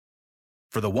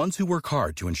For the ones who work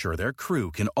hard to ensure their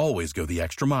crew can always go the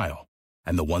extra mile,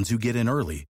 and the ones who get in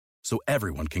early so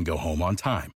everyone can go home on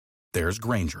time, there's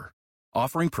Grainger,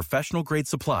 offering professional-grade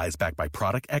supplies backed by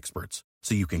product experts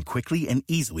so you can quickly and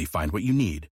easily find what you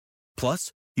need.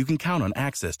 Plus, you can count on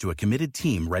access to a committed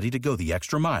team ready to go the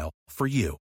extra mile for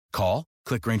you. Call,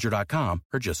 click Grainger.com,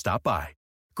 or just stop by.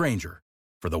 Grainger,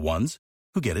 for the ones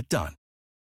who get it done.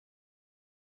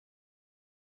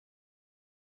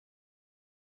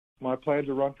 My plan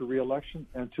to run for re-election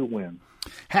and to win.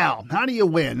 How? How do you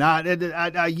win?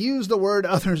 I use the word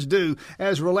others do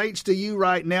as relates to you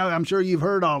right now. I'm sure you've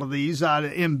heard all of these,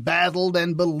 embattled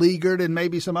and beleaguered and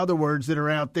maybe some other words that are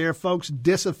out there. Folks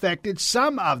disaffected,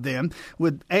 some of them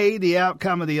with A, the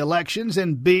outcome of the elections,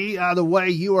 and B, the way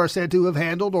you are said to have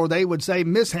handled, or they would say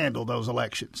mishandled those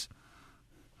elections.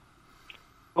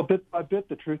 Well, bit by bit,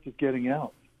 the truth is getting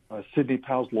out. Sidney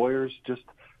Powell's lawyers just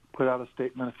put out a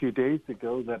statement a few days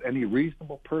ago that any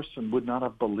reasonable person would not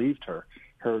have believed her.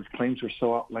 Her claims were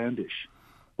so outlandish.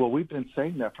 Well, we've been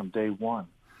saying that from day one.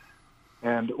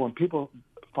 And when people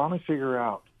finally figure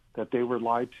out that they were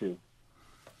lied to,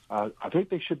 I think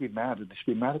they should be mad. They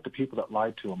should be mad at the people that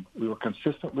lied to them. We were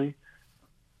consistently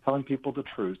telling people the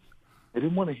truth. They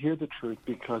didn't want to hear the truth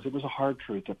because it was a hard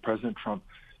truth that President Trump,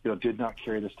 did not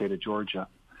carry the state of Georgia.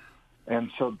 And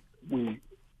so we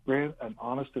ran an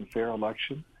honest and fair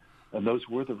election. And those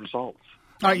were the results.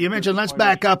 All right, you mentioned, let's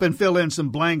back up and fill in some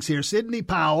blanks here. Sidney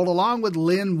Powell, along with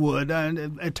Lynn Wood,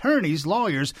 attorneys,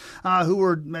 lawyers, who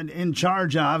were in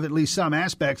charge of at least some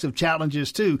aspects of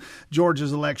challenges to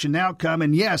Georgia's election outcome.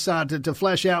 And yes, to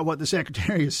flesh out what the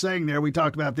secretary is saying there, we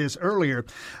talked about this earlier.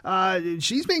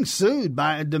 She's being sued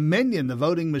by Dominion, the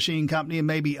voting machine company, and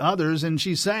maybe others. And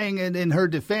she's saying in her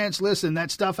defense, listen, that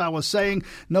stuff I was saying,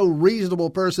 no reasonable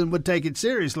person would take it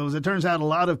seriously. As it turns out, a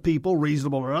lot of people,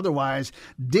 reasonable or otherwise,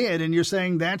 did. And you're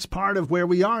saying that's part of where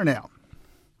we are now.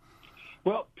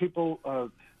 Well, people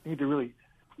need to really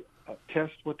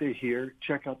test what they hear,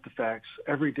 check out the facts.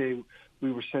 Every day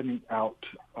we were sending out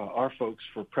our folks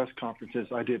for press conferences.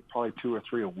 I did probably 2 or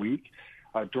 3 a week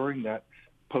during that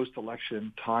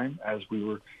post-election time as we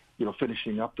were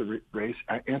finishing up the race,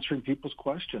 answering people's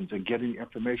questions and getting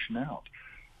information out.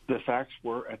 The facts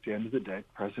were, at the end of the day,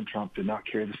 President Trump did not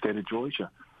carry the state of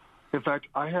Georgia. In fact,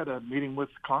 I had a meeting with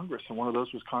Congress, and one of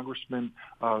those was Congressman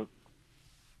Heiss.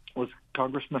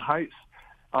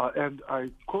 And I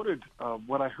quoted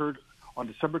what I heard on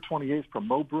December 28th from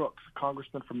Mo Brooks, a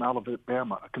congressman from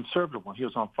Alabama, a conservative one. He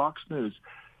was on Fox News,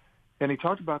 and he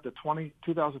talked about the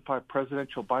 2005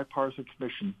 Presidential Bipartisan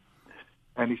Commission.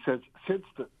 And he said,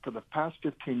 for the past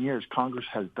 15 years, Congress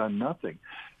has done nothing.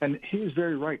 And he was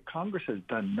very right. Congress has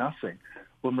done nothing.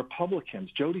 When Republicans,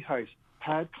 Jody Heiss,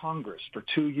 had Congress for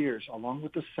 2 years along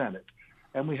with the Senate,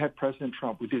 and we had President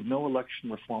Trump, we did no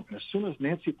election reform. And as soon as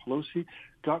Nancy Pelosi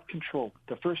got control,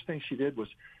 the first thing she did was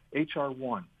H.R.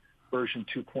 1, version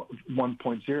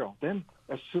 1.0. Then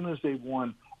as soon as they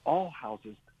won all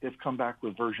houses, they've come back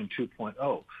with version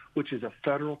 2.0, which is a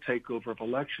federal takeover of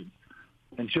elections.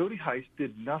 And Jody Heiss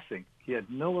did nothing. He had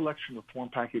no election reform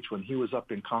package when he was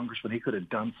up in Congress when he could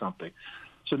have done something.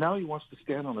 So now he wants to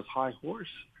stand on his high horse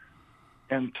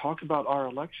and talk about our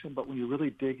election, but when you really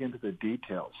dig into the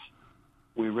details,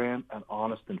 we ran an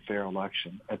honest and fair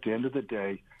election. At the end of the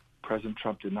day, President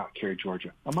Trump did not carry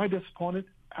Georgia. Am I disappointed?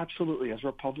 Absolutely, as a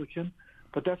Republican,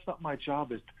 but that's not my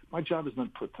job. My job is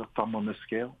not to put the thumb on the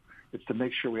scale. It's to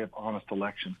make sure we have honest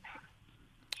elections.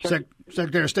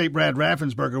 Secretary of State Brad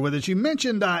Raffensperger with us. You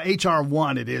mentioned H.R.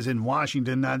 1, it is, in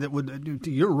Washington. That would,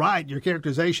 you're right. Your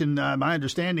characterization, my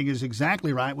understanding, is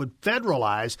exactly right, would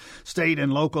federalize state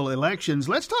and local elections.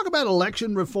 Let's talk about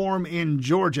election reform in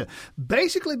Georgia.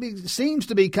 Basically, seems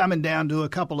to be coming down to a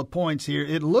couple of points here.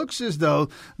 It looks as though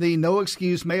the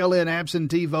no-excuse mail-in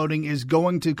absentee voting is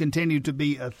going to continue to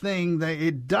be a thing.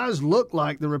 It does look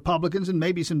like the Republicans and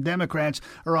maybe some Democrats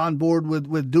are on board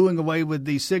with doing away with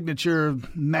the signature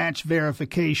match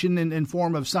verification in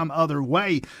form of some other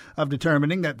way of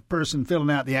determining that the person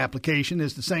filling out the application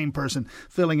is the same person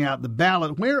filling out the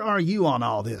ballot. Where are you on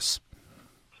all this?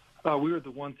 We were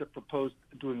the ones that proposed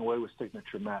doing away with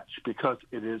signature match because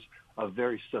it is a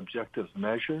very subjective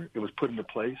measure. It was put into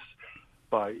place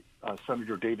by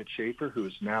Senator David Schaefer, who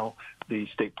is now the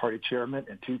state party chairman,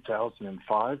 in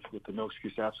 2005 with the no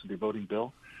excuse absentee voting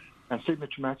bill. And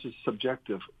signature match is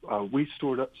subjective. We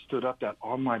stood up that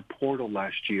online portal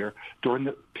last year during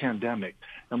the pandemic,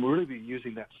 and we'll really be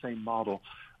using that same model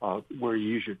where you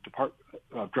use your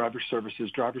driver services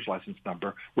driver's license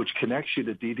number, which connects you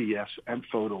to DDS and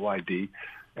photo ID.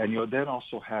 And you'll then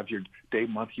also have your day,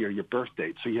 month, year, your birth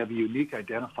date. So you have unique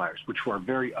identifiers, which are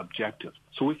very objective.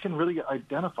 So we can really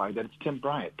identify that it's Tim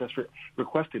Bryant that's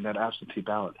requesting that absentee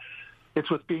ballot.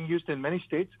 It's what's being used in many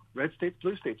states, red states,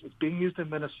 blue states. It's being used in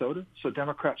Minnesota, so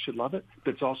Democrats should love it.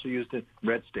 But it's also used in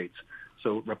red states,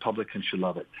 so Republicans should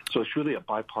love it. So it's really a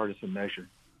bipartisan measure.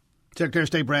 Secretary of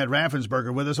State Brad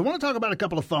Raffensperger with us. I want to talk about a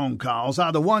couple of phone calls,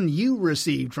 the one you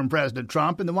received from President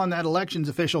Trump and the one that elections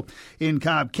official in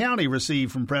Cobb County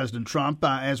received from President Trump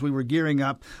as we were gearing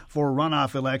up for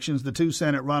runoff elections, the 2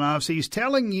 Senate runoffs. He's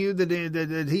telling you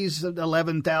that he's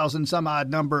 11,000 some odd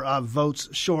number of votes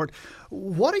short.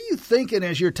 What are you thinking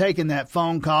as you're taking that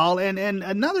phone call? And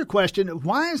another question,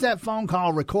 why is that phone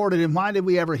call recorded and why did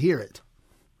we ever hear it?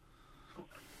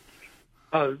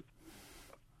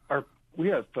 We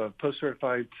have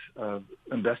post-certified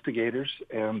investigators,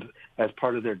 and as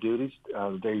part of their duties,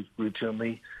 they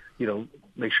routinely,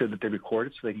 make sure that they record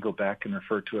it so they can go back and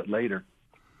refer to it later.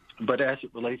 But as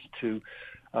it relates to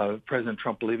President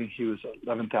Trump believing he was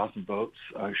 11,000 votes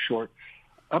short,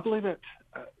 I believe that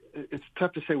it's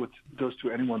tough to say what goes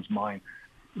through anyone's mind.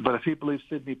 But if he believes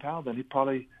Sidney Powell, then he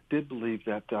probably did believe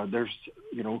that there's,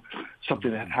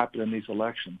 something that happened in these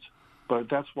elections. But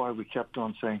that's why we kept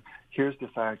on saying, here's the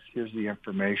facts, here's the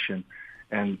information.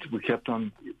 And we kept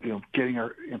on, getting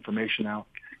our information out,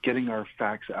 getting our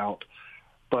facts out.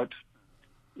 But,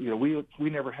 we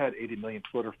never had 80 million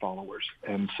Twitter followers.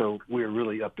 And so we're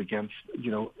really up against,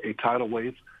 a tidal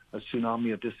wave, a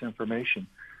tsunami of disinformation.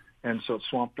 And so it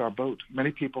swamped our boat.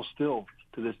 Many people still,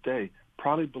 to this day,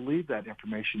 probably believe that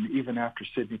information even after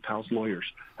Sidney Powell's lawyers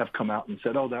have come out and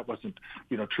said, oh, that wasn't,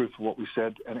 truth for what we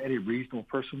said, and any reasonable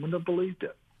person wouldn't have believed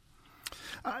it.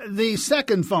 The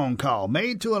second phone call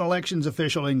made to an elections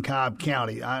official in Cobb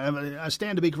County. I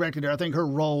stand to be corrected there. I think her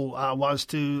role was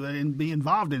to be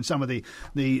involved in some of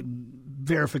the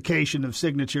verification of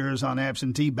signatures on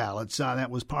absentee ballots. That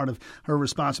was part of her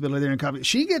responsibility there in Cobb.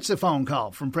 She gets a phone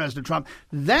call from President Trump.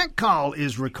 That call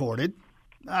is recorded.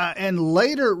 And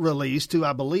later released to,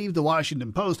 I believe, the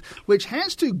Washington Post, which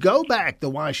has to go back, the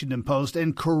Washington Post,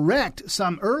 and correct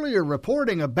some earlier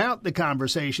reporting about the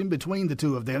conversation between the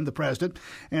two of them, the president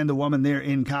and the woman there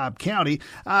in Cobb County,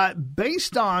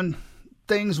 based on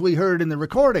things we heard in the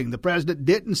recording. The president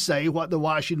didn't say what the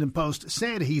Washington Post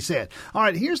said he said. All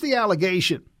right, here's the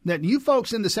allegation that you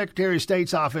folks in the Secretary of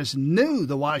State's office knew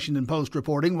the Washington Post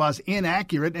reporting was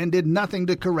inaccurate and did nothing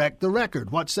to correct the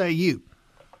record. What say you?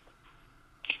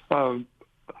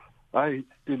 I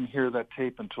didn't hear that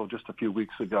tape until just a few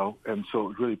weeks ago, and so it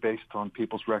was really based on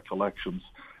people's recollections.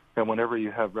 And whenever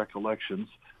you have recollections,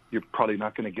 you're probably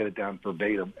not going to get it down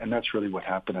verbatim, and that's really what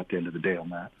happened at the end of the day on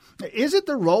that. Is it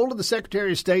the role of the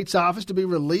Secretary of State's office to be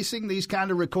releasing these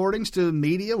kind of recordings to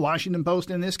media, Washington Post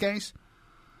in this case?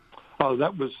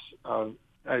 That was,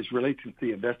 as relating to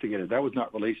the investigator, that was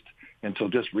not released until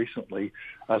just recently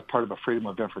as part of a Freedom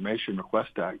of Information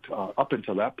Request Act. Up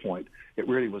until that point, it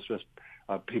really was just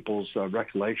people's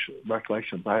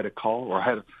recollections. I had a call, or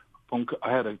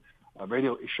I had a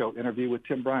radio show interview with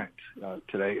Tim Bryant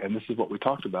today, and this is what we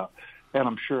talked about. And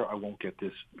I'm sure I won't get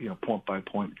this, point by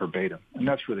point verbatim. And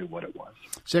that's really what it was.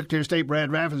 Secretary of State Brad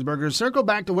Raffensperger, circle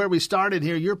back to where we started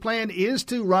here. Your plan is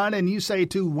to run, and you say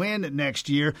to win next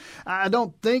year. I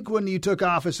don't think when you took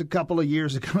office a couple of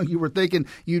years ago, you were thinking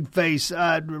you'd face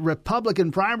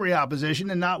Republican primary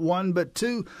opposition and not one but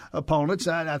two opponents.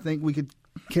 I think we could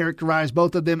characterize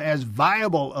both of them as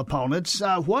viable opponents.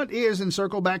 What is, and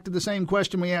circle back to the same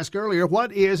question we asked earlier,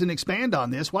 what is, and expand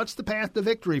on this, what's the path to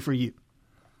victory for you?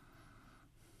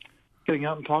 Getting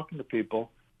out and talking to people,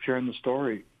 sharing the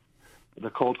story. The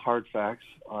cold, hard facts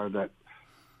are that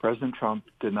President Trump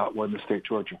did not win the state of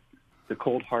Georgia. The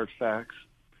cold, hard facts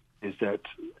is that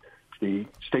the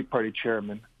state party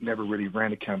chairman never really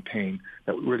ran a campaign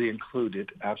that really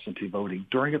included absentee voting.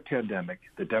 During a pandemic,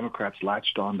 the Democrats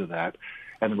latched onto that,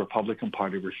 and the Republican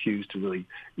Party refused to really,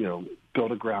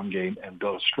 build a ground game and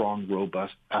build a strong,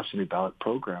 robust absentee ballot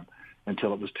program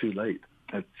until it was too late.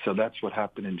 So that's what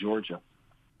happened in Georgia.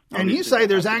 And you say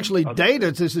there's actually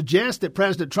data to suggest that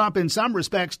President Trump, in some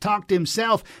respects, talked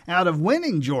himself out of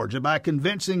winning Georgia by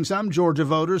convincing some Georgia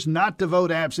voters not to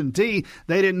vote absentee.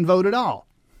 They didn't vote at all.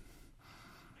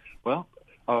 Well,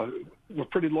 we're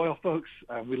pretty loyal folks.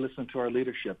 We listen to our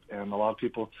leadership, and a lot of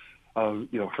people,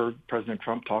 heard President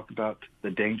Trump talk about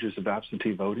the dangers of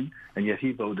absentee voting, and yet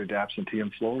he voted absentee in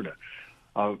Florida.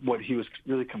 What he was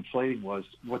really conflating was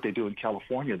what they do in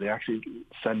California. They actually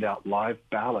send out live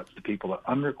ballots to people that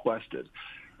unrequested,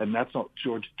 and that's not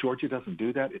Georgia. Georgia doesn't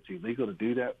do that. It's illegal to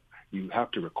do that. You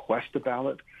have to request a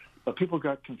ballot. But people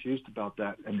got confused about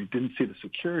that, and they didn't see the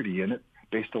security in it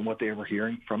based on what they were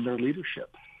hearing from their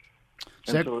leadership.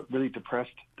 And so it really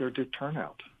depressed their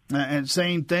turnout. And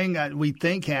same thing we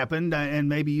think happened, and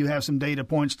maybe you have some data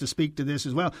points to speak to this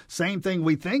as well. Same thing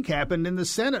we think happened in the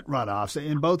Senate runoffs.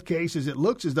 In both cases, it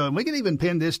looks as though, and we can even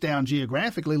pin this down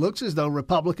geographically, looks as though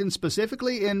Republicans,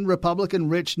 specifically in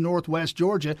Republican-rich Northwest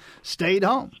Georgia, stayed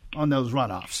home on those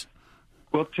runoffs.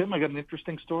 Well, Tim, I got an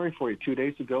interesting story for you. 2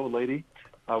 days ago, a lady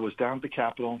was down at the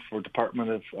Capitol for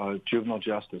Department of Juvenile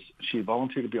Justice. She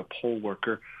volunteered to be a poll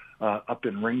worker up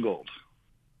in Ringgold.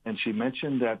 And she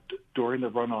mentioned that during the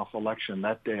runoff election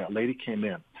that day, a lady came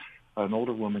in, an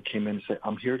older woman came in and said,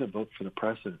 "I'm here to vote for the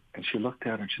president." And she looked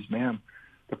at her and she says, "Ma'am,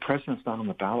 the president's not on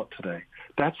the ballot today."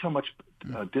 That's how much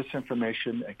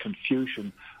disinformation and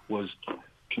confusion was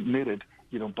committed,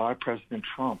 by President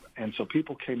Trump. And so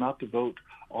people came out to vote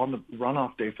on the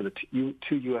runoff day for the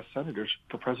two U.S. senators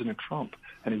for President Trump,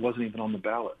 and he wasn't even on the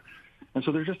ballot. And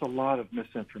so there's just a lot of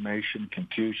misinformation,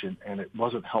 confusion, and it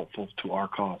wasn't helpful to our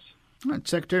cause. All right,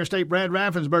 Secretary of State Brad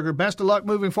Raffensperger, best of luck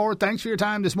moving forward. Thanks for your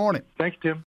time this morning. Thanks,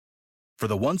 Tim. For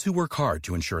the ones who work hard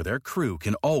to ensure their crew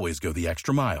can always go the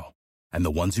extra mile, and the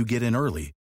ones who get in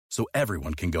early so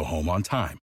everyone can go home on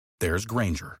time, there's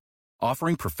Grainger,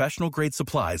 offering professional-grade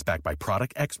supplies backed by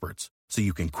product experts so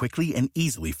you can quickly and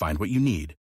easily find what you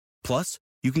need. Plus,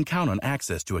 you can count on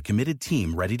access to a committed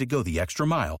team ready to go the extra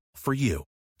mile for you.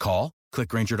 Call, click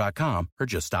Grainger.com, or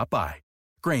just stop by.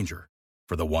 Grainger,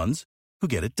 for the ones who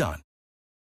get it done.